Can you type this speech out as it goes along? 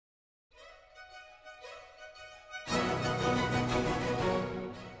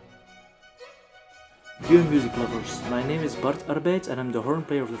dear music lovers. My name is Bart Arbeid and I'm the horn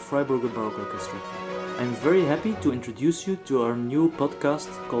player of the Freiburger Baroque Orchestra. I'm very happy to introduce you to our new podcast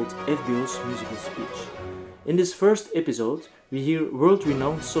called FBO's Musical Speech. In this first episode, we hear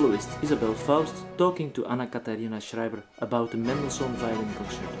world-renowned soloist Isabel Faust talking to Anna-Katharina Schreiber about the Mendelssohn Violin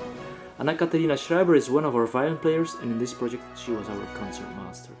Concerto. Anna-Katharina Schreiber is one of our violin players, and in this project she was our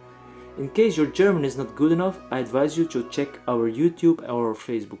concertmaster. In case your German is not good enough, I advise you to check our YouTube or our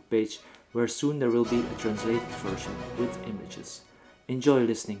Facebook page, where soon there will be a translated version with images. Enjoy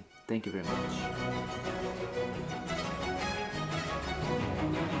listening. Thank you very much.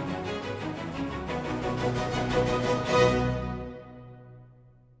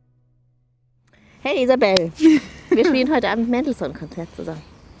 Hey Isabel, wir spielen heute Abend Mendelssohn-Konzert zusammen.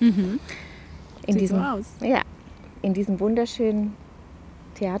 In diesem wunderschönen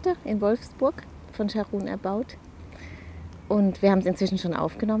Theater in Wolfsburg von Scharun erbaut. Und wir haben es inzwischen schon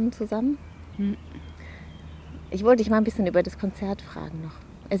aufgenommen zusammen. Ich wollte dich mal ein bisschen über das Konzert fragen noch.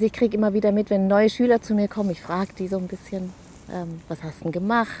 Also ich kriege immer wieder mit, wenn neue Schüler zu mir kommen, ich frage die so ein bisschen, was hast du denn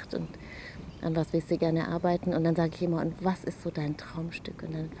gemacht und an was willst du gerne arbeiten? Und dann sage ich immer, und was ist so dein Traumstück?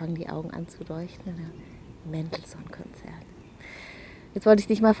 Und dann fangen die Augen an zu leuchten. Mendelssohn-Konzert. Jetzt wollte ich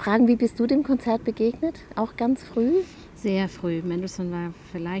dich mal fragen, wie bist du dem Konzert begegnet? Auch ganz früh? Sehr früh. Mendelssohn war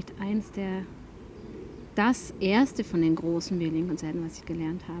vielleicht das erste von den großen Violinkonzerten, was ich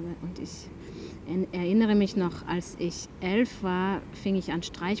gelernt habe. Und ich erinnere mich noch, als ich 11 war, fing ich an,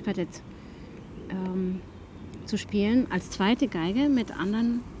 Streichquartett zu spielen, als zweite Geige mit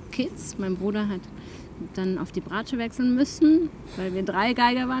anderen Kids. Mein Bruder hat dann auf die Bratsche wechseln müssen, weil wir 3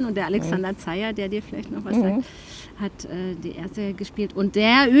 Geiger waren. Und der Alexander Zeyer, der dir vielleicht noch was sagt, hat die erste gespielt. Und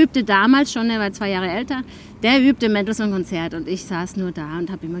der übte damals schon, er war 2 Jahre älter, der übte Mendelssohn-Konzert. Und ich saß nur da und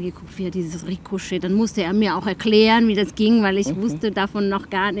habe immer geguckt, wie er dieses Ricochet, dann musste er mir auch erklären, wie das ging, weil ich wusste davon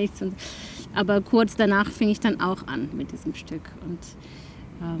noch gar nichts. Aber kurz danach fing ich dann auch an mit diesem Stück. Und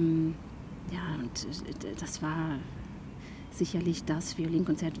das war sicherlich das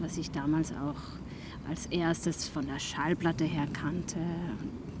Violinkonzert, was ich damals auch als erstes von der Schallplatte her kannte.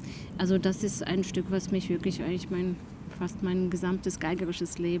 Also das ist ein Stück, was mich wirklich eigentlich fast mein gesamtes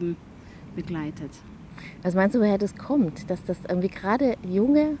geigerisches Leben begleitet. Was meinst du, woher das kommt, dass das irgendwie gerade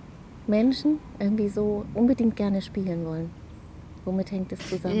junge Menschen irgendwie so unbedingt gerne spielen wollen? Womit hängt das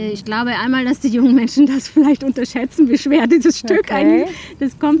zusammen? Ich glaube einmal, dass die jungen Menschen das vielleicht unterschätzen, wie schwer dieses Stück eigentlich ist.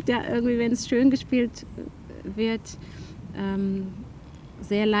 Das kommt ja irgendwie, wenn es schön gespielt wird,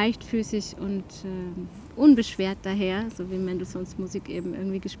 sehr leichtfüßig und unbeschwert daher, so wie Mendelssohns Musik eben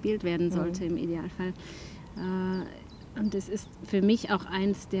irgendwie gespielt werden sollte im Idealfall. Und es ist für mich auch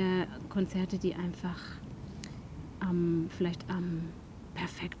eins der Konzerte, die einfach vielleicht am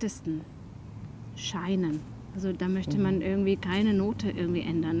perfektesten scheinen. Also da möchte man irgendwie keine Note irgendwie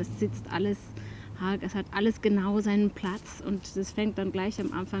ändern. Es sitzt alles, es hat alles genau seinen Platz und das fängt dann gleich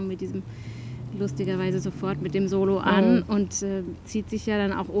am Anfang mit diesem lustigerweise sofort mit dem Solo an und zieht sich ja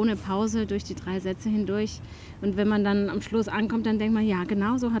dann auch ohne Pause durch die 3 Sätze hindurch. Und wenn man dann am Schluss ankommt, dann denkt man, ja,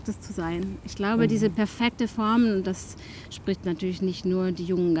 genau so hat es zu sein. Ich glaube, diese perfekte Form, und das spricht natürlich nicht nur die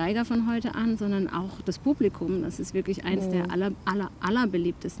jungen Geiger von heute an, sondern auch das Publikum. Das ist wirklich eins der aller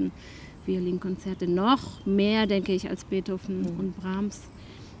beliebtesten Violinkonzerte. Noch mehr, denke ich, als Beethoven und Brahms.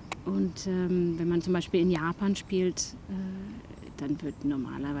 Und wenn man zum Beispiel in Japan spielt, dann wird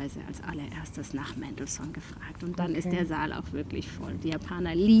normalerweise als allererstes nach Mendelssohn gefragt. Und dann ist der Saal auch wirklich voll. Die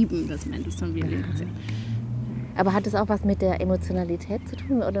Japaner lieben das Mendelssohn-Violinkonzert. Aber hat es auch was mit der Emotionalität zu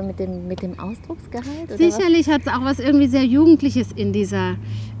tun oder mit dem Ausdrucksgehalt? Oder sicherlich hat es auch was irgendwie sehr Jugendliches in dieser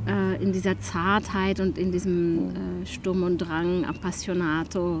Zartheit und in diesem Sturm und Drang,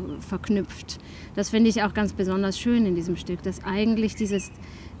 Appassionato verknüpft. Das finde ich auch ganz besonders schön in diesem Stück, dass eigentlich dieses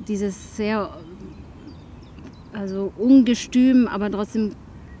sehr ungestüm, aber trotzdem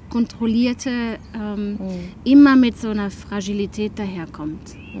kontrollierte, immer mit so einer Fragilität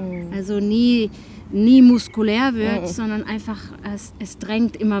daherkommt. Also nie muskulär wird, sondern einfach, es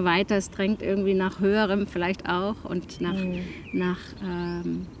drängt immer weiter, es drängt irgendwie nach Höherem vielleicht auch und nach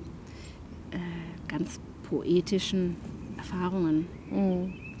ganz poetischen Erfahrungen.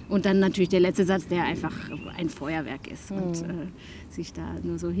 Und dann natürlich der letzte Satz, der einfach ein Feuerwerk ist und sich da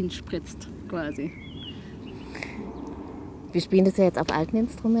nur so hinspritzt quasi. Wir spielen das ja jetzt auf alten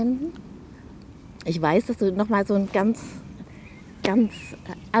Instrumenten. Ich weiß, dass du nochmal so eine ganz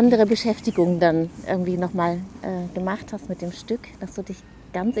andere Beschäftigung dann irgendwie nochmal gemacht hast mit dem Stück, dass du dich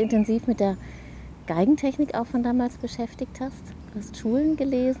ganz intensiv mit der Geigentechnik auch von damals beschäftigt hast. Du hast Schulen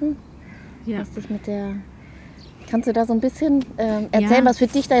gelesen, hast dich mit der Kannst du da so ein bisschen erzählen, was für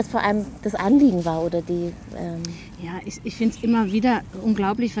dich da jetzt vor allem das Anliegen war oder die? Ja, ich finde es immer wieder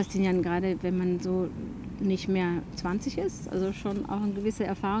unglaublich faszinierend, gerade wenn man so nicht mehr 20 ist, also schon auch eine gewisse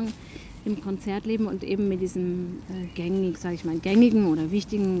Erfahrung im Konzertleben und eben mit diesem gängigen oder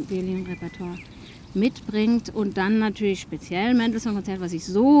wichtigen Violinrepertoire mitbringt und dann natürlich speziell Mendelssohn-Konzert, was ich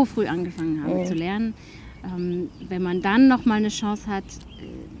so früh angefangen habe zu lernen. Wenn man dann nochmal eine Chance hat,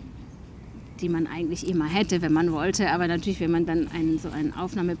 die man eigentlich immer hätte, wenn man wollte, aber natürlich, wenn man dann so ein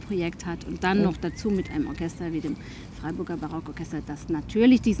Aufnahmeprojekt hat und dann noch dazu mit einem Orchester wie dem Freiburger Barockorchester, das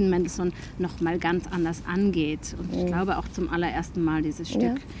natürlich diesen Mendelssohn nochmal ganz anders angeht und ich glaube auch zum allerersten Mal dieses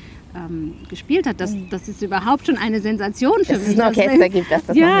Stück gespielt hat. Das ist überhaupt schon eine Sensation für mich. Dass es ein Orchester gibt, das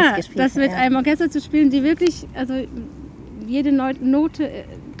noch nicht gespielt hat. Das mit einem Orchester zu spielen, die wirklich jede Note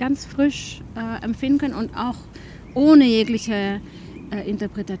ganz frisch empfinden können und auch ohne jegliche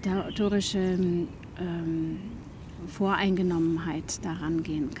interpretatorische Voreingenommenheit daran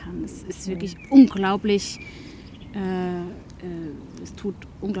gehen kann. Es ist wirklich unglaublich, es tut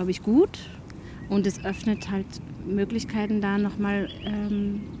unglaublich gut und es öffnet halt Möglichkeiten, da nochmal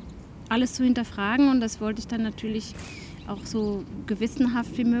alles zu hinterfragen und das wollte ich dann natürlich auch so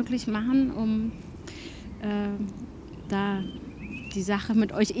gewissenhaft wie möglich machen, um da die Sache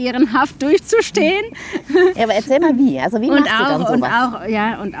mit euch ehrenhaft durchzustehen. Ja, aber erzähl mal wie. Also wie machst du dann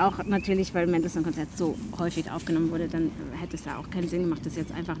sowas? Und auch natürlich, weil Mendelssohn-Konzert so häufig aufgenommen wurde, dann hätte es ja auch keinen Sinn gemacht, das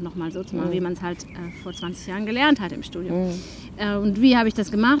jetzt einfach nochmal so zu machen, wie man es halt vor 20 Jahren gelernt hat im Studium. Und wie habe ich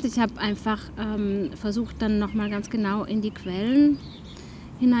das gemacht? Ich habe einfach versucht, dann nochmal ganz genau in die Quellen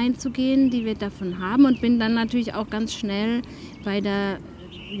hineinzugehen, die wir davon haben und bin dann natürlich auch ganz schnell bei der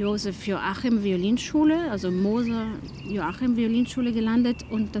Josef Joachim Violinschule, also Moser Joachim Violinschule gelandet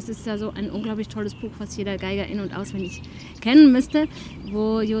und das ist ja so ein unglaublich tolles Buch, was jeder Geiger in- und auswendig kennen müsste,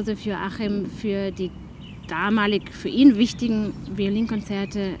 wo Josef Joachim für die damalig für ihn wichtigen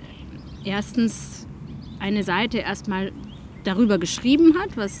Violinkonzerte erstens eine Seite erstmal darüber geschrieben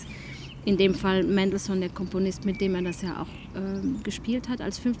hat, was in dem Fall Mendelssohn, der Komponist, mit dem er das ja auch gespielt hat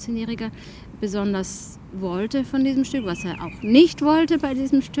als 15-Jähriger, besonders wollte von diesem Stück, was er auch nicht wollte bei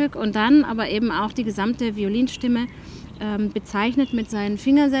diesem Stück und dann aber eben auch die gesamte Violinstimme bezeichnet mit seinen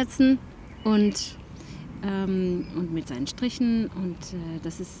Fingersätzen und mit seinen Strichen und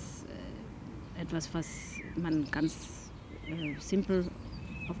das ist etwas, was man ganz simpel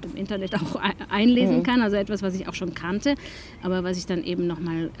auf dem Internet auch einlesen kann, also etwas, was ich auch schon kannte, aber was ich dann eben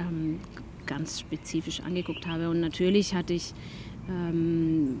nochmal ganz spezifisch angeguckt habe. Und natürlich hatte ich,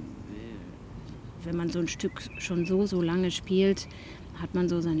 wenn man so ein Stück schon so lange spielt, hat man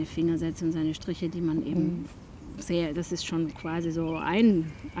so seine Fingersätze und seine Striche, die man eben das ist schon quasi so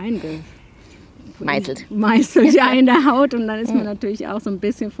meißelt ja in der Haut und dann ist man natürlich auch so ein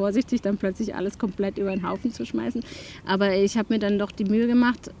bisschen vorsichtig, dann plötzlich alles komplett über den Haufen zu schmeißen. Aber ich habe mir dann doch die Mühe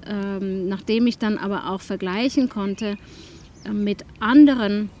gemacht, nachdem ich dann aber auch vergleichen konnte mit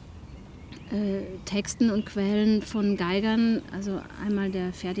anderen Texten und Quellen von Geigern, also einmal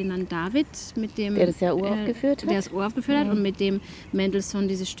der Ferdinand David, mit dem der das ja uraufgeführt hat. Der das uraufgeführt hat und mit dem Mendelssohn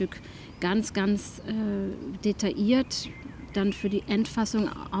dieses Stück ganz detailliert dann für die Endfassung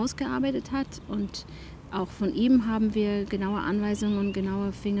ausgearbeitet hat und auch von ihm haben wir genaue Anweisungen und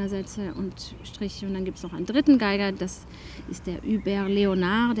genaue Fingersätze und Striche und dann gibt es noch einen dritten Geiger, das ist der Hubert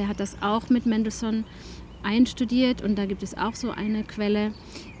Léonard, der hat das auch mit Mendelssohn einstudiert und da gibt es auch so eine Quelle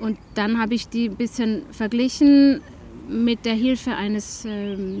und dann habe ich die ein bisschen verglichen mit der Hilfe eines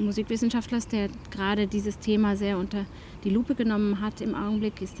Musikwissenschaftlers, der gerade dieses Thema sehr unter die Lupe genommen hat im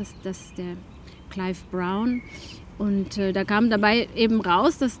Augenblick, ist das der Clive Brown. Und da kam dabei eben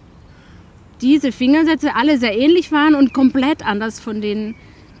raus, dass diese Fingersätze alle sehr ähnlich waren und komplett anders von denen,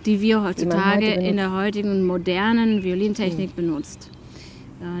 die wir heutzutage in der heutigen modernen Violintechnik benutzt.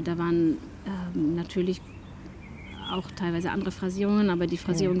 Da waren natürlich auch teilweise andere Phrasierungen, aber die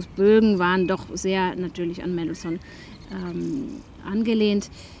Phrasierungsbögen waren doch sehr natürlich an Mendelssohn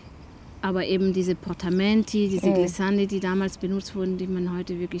angelehnt. Aber eben diese Portamenti, diese Glissandi, die damals benutzt wurden, die man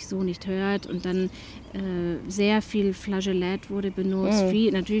heute wirklich so nicht hört. Und dann sehr viel Flageolet wurde benutzt,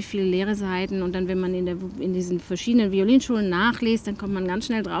 natürlich viele leere Seiten. Und dann, wenn man in diesen verschiedenen Violinschulen nachliest, dann kommt man ganz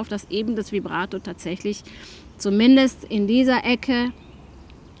schnell drauf, dass eben das Vibrato tatsächlich zumindest in dieser Ecke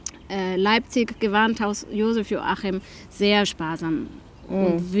Leipzig, Gewandhaus Josef Joachim, sehr sparsam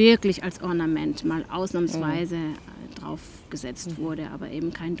und wirklich als Ornament mal ausnahmsweise draufgesetzt wurde, aber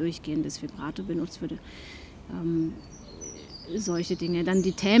eben kein durchgehendes Vibrato benutzt wurde. Solche Dinge. Dann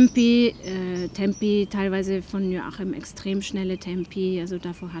die Tempi, teilweise von Joachim extrem schnelle Tempi, also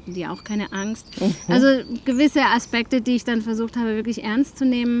davor hatten die auch keine Angst. Also gewisse Aspekte, die ich dann versucht habe, wirklich ernst zu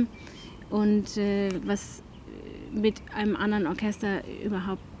nehmen und was mit einem anderen Orchester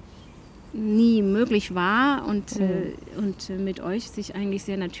überhaupt nie möglich war und mit euch sich eigentlich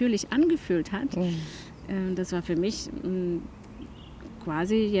sehr natürlich angefühlt hat. Das war für mich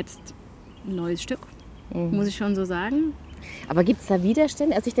quasi jetzt ein neues Stück, muss ich schon so sagen. Aber gibt es da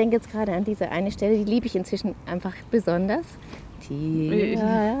Widerstände? Also ich denke jetzt gerade an diese eine Stelle, die liebe ich inzwischen einfach besonders.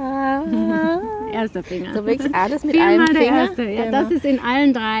 Erster Finger. So wirklich alles mit Viermal einem der Finger. erste. Ja, Genau. das ist in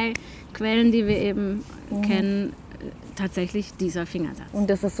allen 3 Quellen, die wir eben kennen, tatsächlich dieser Fingersatz. Und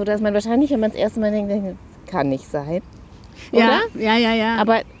das ist so, dass man wahrscheinlich, wenn man das erste Mal denkt, kann nicht sein. Ja, Oder? ja.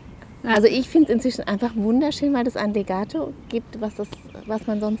 Aber also ich finde es inzwischen einfach wunderschön, weil es ein Legato gibt, was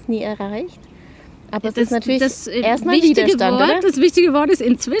man sonst nie erreicht. Aber es ist natürlich erstmal Widerstand, Wort, oder? Das wichtige Wort ist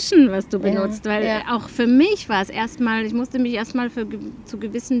inzwischen, was du benutzt. Weil ja. auch für mich war es erstmal, ich musste mich erstmal zu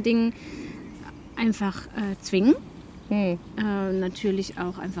gewissen Dingen einfach zwingen. Natürlich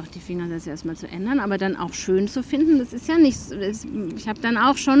auch einfach die Fingersätze erstmal zu ändern, aber dann auch schön zu finden. Das ist ja nicht, ich habe dann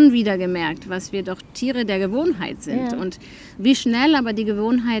auch schon wieder gemerkt, was wir doch Tiere der Gewohnheit sind und wie schnell aber die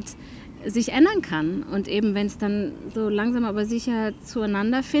Gewohnheit sich ändern kann. Und eben, wenn es dann so langsam aber sicher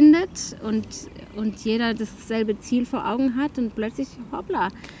zueinander findet und jeder dasselbe Ziel vor Augen hat und plötzlich, hoppla.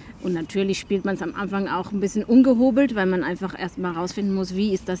 Und natürlich spielt man es am Anfang auch ein bisschen ungehobelt, weil man einfach erst mal rausfinden muss,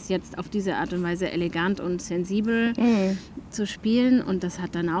 wie ist das jetzt auf diese Art und Weise elegant und sensibel zu spielen. Und das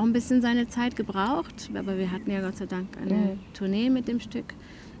hat dann auch ein bisschen seine Zeit gebraucht. Aber wir hatten ja Gott sei Dank eine Tournee mit dem Stück.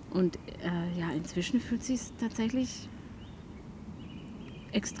 Und inzwischen fühlt es sich tatsächlich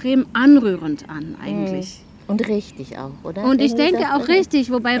extrem anrührend an eigentlich. Und richtig auch, oder? Und ich Irgendwie denke das auch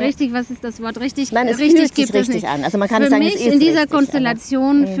richtig, wobei richtig, was ist das Wort richtig? Nein, es richtig fühlt sich gibt es richtig nicht. an. Also man kann Für nicht sagen, mich es ist in dieser richtig,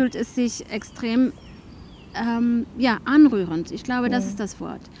 Konstellation fühlt es sich extrem anrührend. Ich glaube, das ist das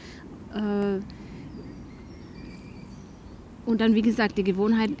Wort. Und dann, wie gesagt, die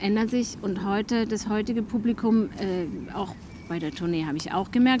Gewohnheiten ändern sich und das heutige Publikum, auch bei der Tournee habe ich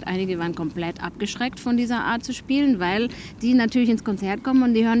auch gemerkt, einige waren komplett abgeschreckt von dieser Art zu spielen, weil die natürlich ins Konzert kommen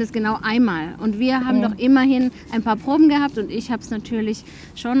und die hören das genau einmal. Und wir haben doch immerhin ein paar Proben gehabt und ich habe es natürlich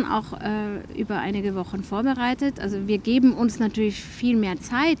schon auch über einige Wochen vorbereitet. Also wir geben uns natürlich viel mehr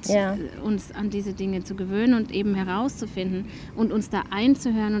Zeit, uns an diese Dinge zu gewöhnen und eben herauszufinden und uns da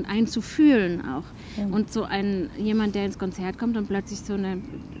einzuhören und einzufühlen auch. Und so jemand, der ins Konzert kommt und plötzlich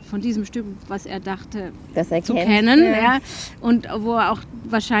von diesem Stück, was er dachte zu kennen, und wo er auch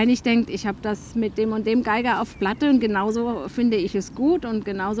wahrscheinlich denkt, ich habe das mit dem und dem Geiger auf Platte und genauso finde ich es gut und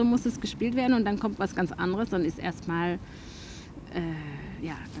genauso muss es gespielt werden und dann kommt was ganz anderes, dann ist erstmal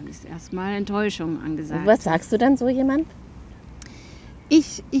Enttäuschung angesagt. Und was sagst du dann so jemand?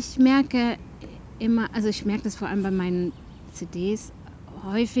 Ich merke immer, also ich merke das vor allem bei meinen CDs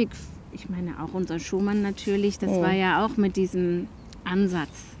häufig, ich meine auch unser Schumann natürlich, das war ja auch mit diesem Ansatz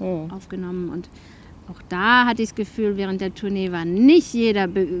aufgenommen und auch da hatte ich das Gefühl, während der Tournee war nicht jeder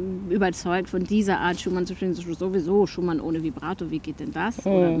überzeugt von dieser Art Schumann zu spielen. Sowieso Schumann ohne Vibrato, wie geht denn das?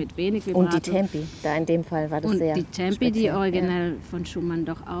 Oder mit wenig Vibrato. Und die Tempi, da in dem Fall war das sehr Und die Tempi, speziell, die originell von Schumann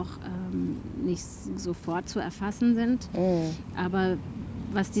doch auch nicht sofort zu erfassen sind. Aber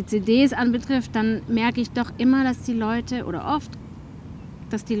was die CDs anbetrifft, dann merke ich doch immer, dass die Leute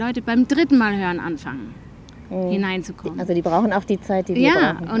beim 3. Mal hören anfangen. Hineinzukommen. Also die brauchen auch die Zeit, die wir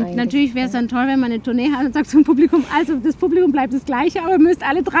brauchen. Ja, und natürlich wäre es dann toll, wenn man eine Tournee hat und sagt zum Publikum, also das Publikum bleibt das Gleiche, aber ihr müsst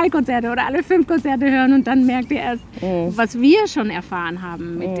alle 3 Konzerte oder alle 5 Konzerte hören und dann merkt ihr erst, was wir schon erfahren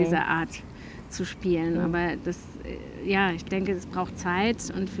haben mit dieser Art zu spielen. Aber ich denke, es braucht Zeit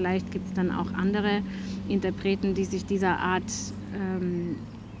und vielleicht gibt es dann auch andere Interpreten, die sich dieser Art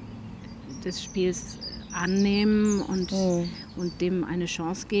des Spiels annehmen und dem eine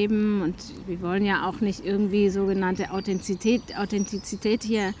Chance geben. Und wir wollen ja auch nicht irgendwie sogenannte Authentizität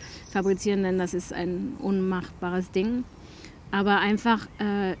hier fabrizieren, denn das ist ein unmachbares Ding. Aber einfach,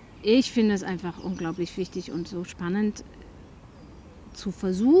 ich finde es einfach unglaublich wichtig und so spannend zu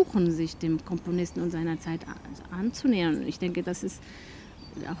versuchen, sich dem Komponisten und seiner Zeit anzunähern. Ich denke, das ist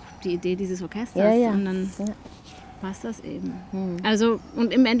auch die Idee dieses Orchesters. Und dann passt das eben. Also,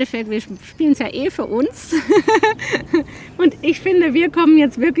 und im Endeffekt, wir spielen es ja für uns. Und ich finde, wir kommen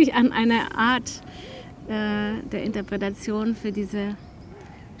jetzt wirklich an eine Art der Interpretation für diese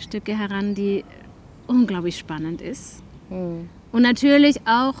Stücke heran, die unglaublich spannend ist. Und natürlich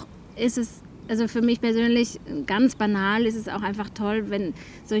auch ist es, also für mich persönlich ganz banal, ist es auch einfach toll, wenn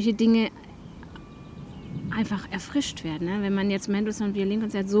solche Dinge einfach erfrischt werden. Ne? Wenn man jetzt Mendelssohn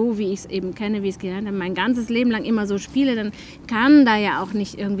Violinkonzert, so wie ich es eben kenne, wie ich es gelernt habe, mein ganzes Leben lang immer so spiele, dann kann da ja auch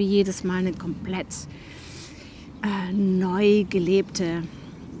nicht irgendwie jedes Mal eine komplett neu gelebte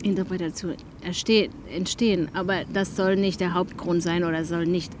Interpretation entstehen. Aber das soll nicht der Hauptgrund sein oder soll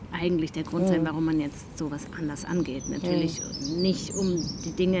nicht eigentlich der Grund sein, warum man jetzt sowas anders angeht. Natürlich nicht, um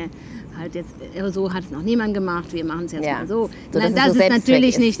die Dinge halt jetzt, so hat es noch niemand gemacht, wir machen es jetzt mal so. Nein, das ist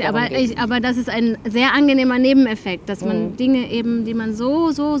natürlich nicht, aber das ist ein sehr angenehmer Nebeneffekt, dass man Dinge eben, die man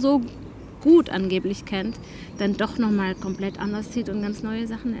so gut angeblich kennt, dann doch nochmal komplett anders sieht und ganz neue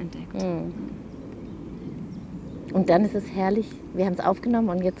Sachen entdeckt. Und dann ist es herrlich, wir haben es aufgenommen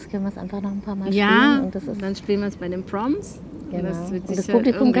und jetzt können wir es einfach noch ein paar Mal spielen. Ja, Und das ist, dann spielen wir es bei den Proms. genau. Das wird Und das sicher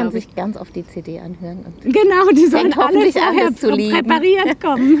Publikum kann unglaublich- sich ganz auf die CD anhören. Und Genau, die sollen alle hoffentlich vorher alles zu lieben. präpariert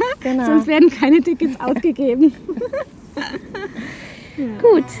kommen. Genau. Sonst werden keine Tickets ausgegeben.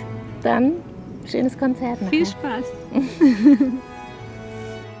 gut, dann schönes Konzert nachher. Viel Spaß.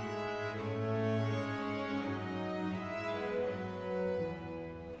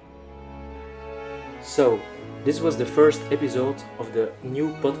 So, this was the first episode of the new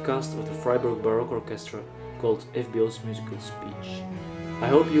podcast of the Freiburg Baroque Orchestra called FBO's Musical Speech. I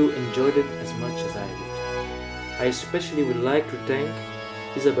hope you enjoyed it as much as I did. I especially would like to thank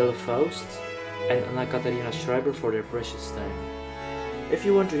Isabel Faust and Anna Katharina Schreiber for their precious time. If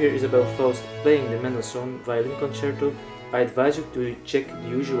you want to hear Isabel Faust playing the Mendelssohn Violin Concerto, I advise you to check the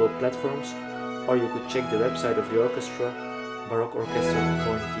usual platforms, or you could check the website of the orchestra,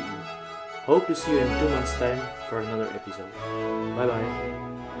 baroqueorchestra.de. Hope to see you in 2 months' time for another episode. Bye bye.